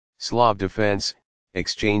Slav defense,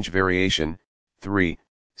 exchange variation, 3,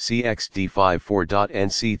 cxd5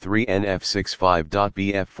 4.NC3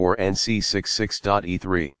 NF65.Bf4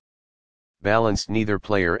 NC66.E3. Balanced, neither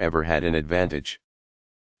player ever had an advantage.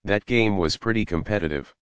 That game was pretty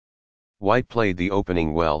competitive. White played the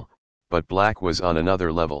opening well, but Black was on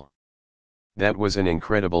another level. That was an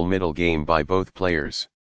incredible middle game by both players.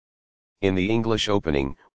 In the English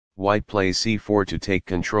opening, White plays c4 to take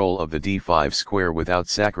control of the d5 square without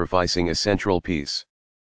sacrificing a central piece.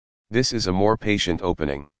 This is a more patient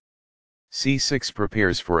opening. c6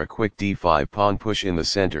 prepares for a quick d5 pawn push in the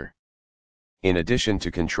center. In addition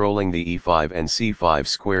to controlling the e5 and c5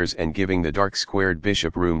 squares and giving the dark squared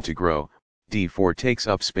bishop room to grow, d4 takes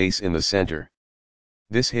up space in the center.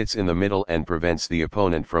 This hits in the middle and prevents the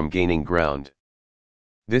opponent from gaining ground.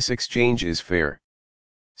 This exchange is fair.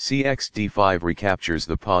 cxd5 recaptures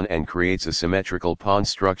the pawn and creates a symmetrical pawn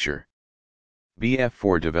structure.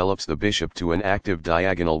 bf4 develops the bishop to an active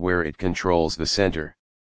diagonal where it controls the center.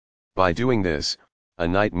 By doing this, a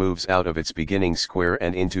knight moves out of its beginning square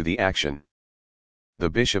and into the action. The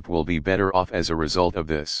bishop will be better off as a result of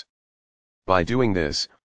this. By doing this,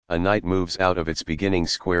 a knight moves out of its beginning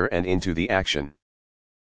square and into the action.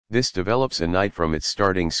 This develops a knight from its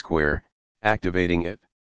starting square, activating it.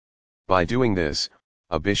 By doing this,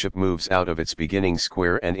 a bishop moves out of its beginning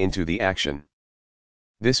square and into the action.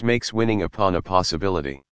 This makes winning a pawn a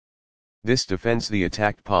possibility. This defends the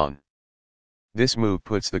attacked pawn. This move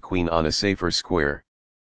puts the queen on a safer square.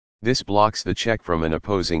 This blocks the check from an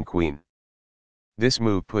opposing queen. This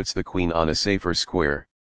move puts the queen on a safer square.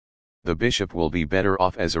 The bishop will be better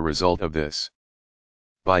off as a result of this.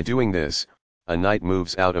 By doing this, a knight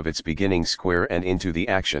moves out of its beginning square and into the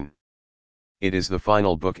action. It is the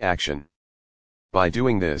final book action. By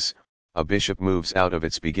doing this, a bishop moves out of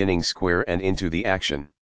its beginning square and into the action.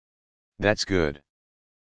 That's good.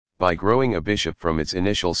 By growing a bishop from its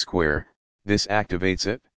initial square, this activates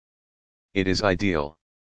it. It is ideal.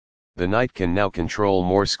 The knight can now control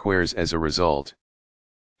more squares as a result.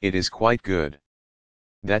 It is quite good.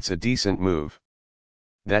 That's a decent move.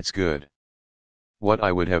 That's good. What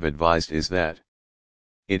I would have advised is that.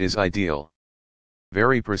 It is ideal.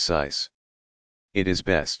 Very precise. It is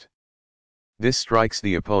best. This strikes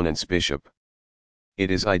the opponent's bishop.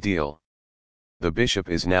 It is ideal. The bishop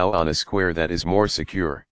is now on a square that is more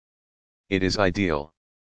secure. It is ideal.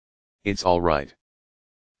 It's alright.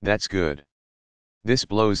 That's good. This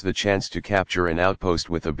blows the chance to capture an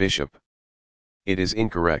outpost with a bishop. It is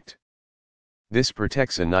incorrect. This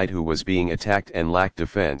protects a knight who was being attacked and lacked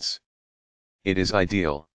defense. It is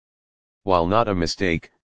ideal. While not a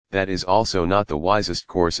mistake, that is also not the wisest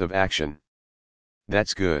course of action.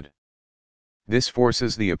 That's good. This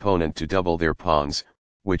forces the opponent to double their pawns,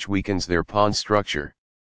 which weakens their pawn structure.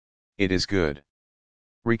 It is good.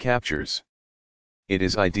 Recaptures. It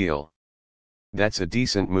is ideal. That's a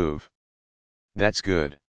decent move. That's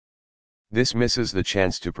good. This misses the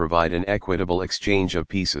chance to provide an equitable exchange of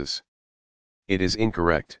pieces. It is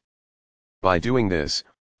incorrect. By doing this,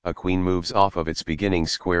 a queen moves off of its beginning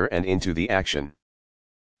square and into the action.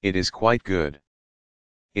 It is quite good.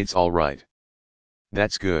 It's alright.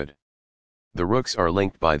 That's good. The rooks are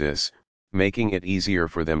linked by this, making it easier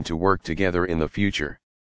for them to work together in the future.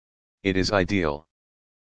 It is ideal.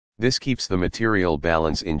 This keeps the material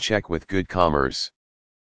balance in check with good commerce.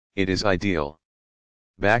 It is ideal.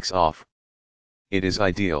 Backs off. It is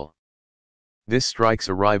ideal. This strikes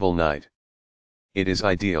a rival knight. It is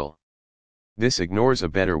ideal. This ignores a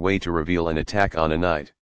better way to reveal an attack on a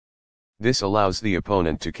knight. This allows the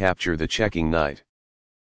opponent to capture the checking knight.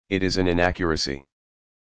 It is an inaccuracy.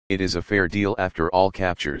 It is a fair deal after all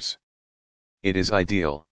captures. It is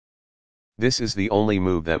ideal. This is the only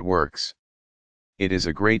move that works. It is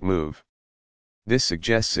a great move. This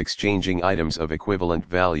suggests exchanging items of equivalent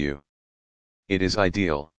value. It is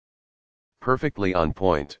ideal. Perfectly on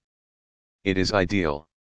point. It is ideal.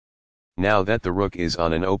 Now that the rook is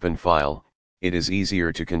on an open file, it is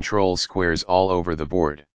easier to control squares all over the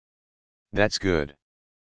board. That's good.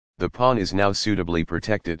 The pawn is now suitably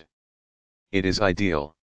protected. It is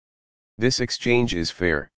ideal. This exchange is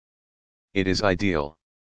fair. It is ideal.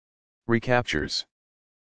 Recaptures.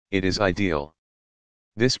 It is ideal.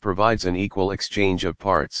 This provides an equal exchange of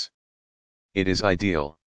parts. It is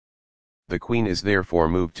ideal. The queen is therefore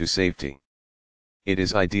moved to safety. It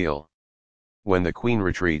is ideal. When the queen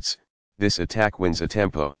retreats, this attack wins a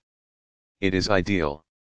tempo. It is ideal.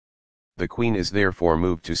 The queen is therefore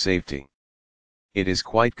moved to safety. It is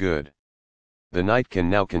quite good. The knight can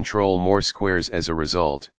now control more squares as a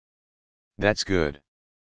result. That's good.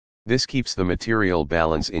 This keeps the material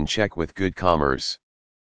balance in check with good commerce.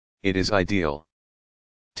 It is ideal.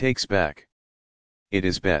 Takes back. It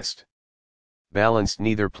is best. Balanced,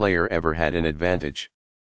 neither player ever had an advantage.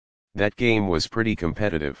 That game was pretty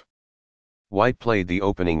competitive. White played the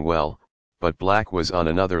opening well, but Black was on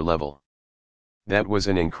another level. That was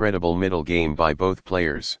an incredible middle game by both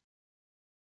players.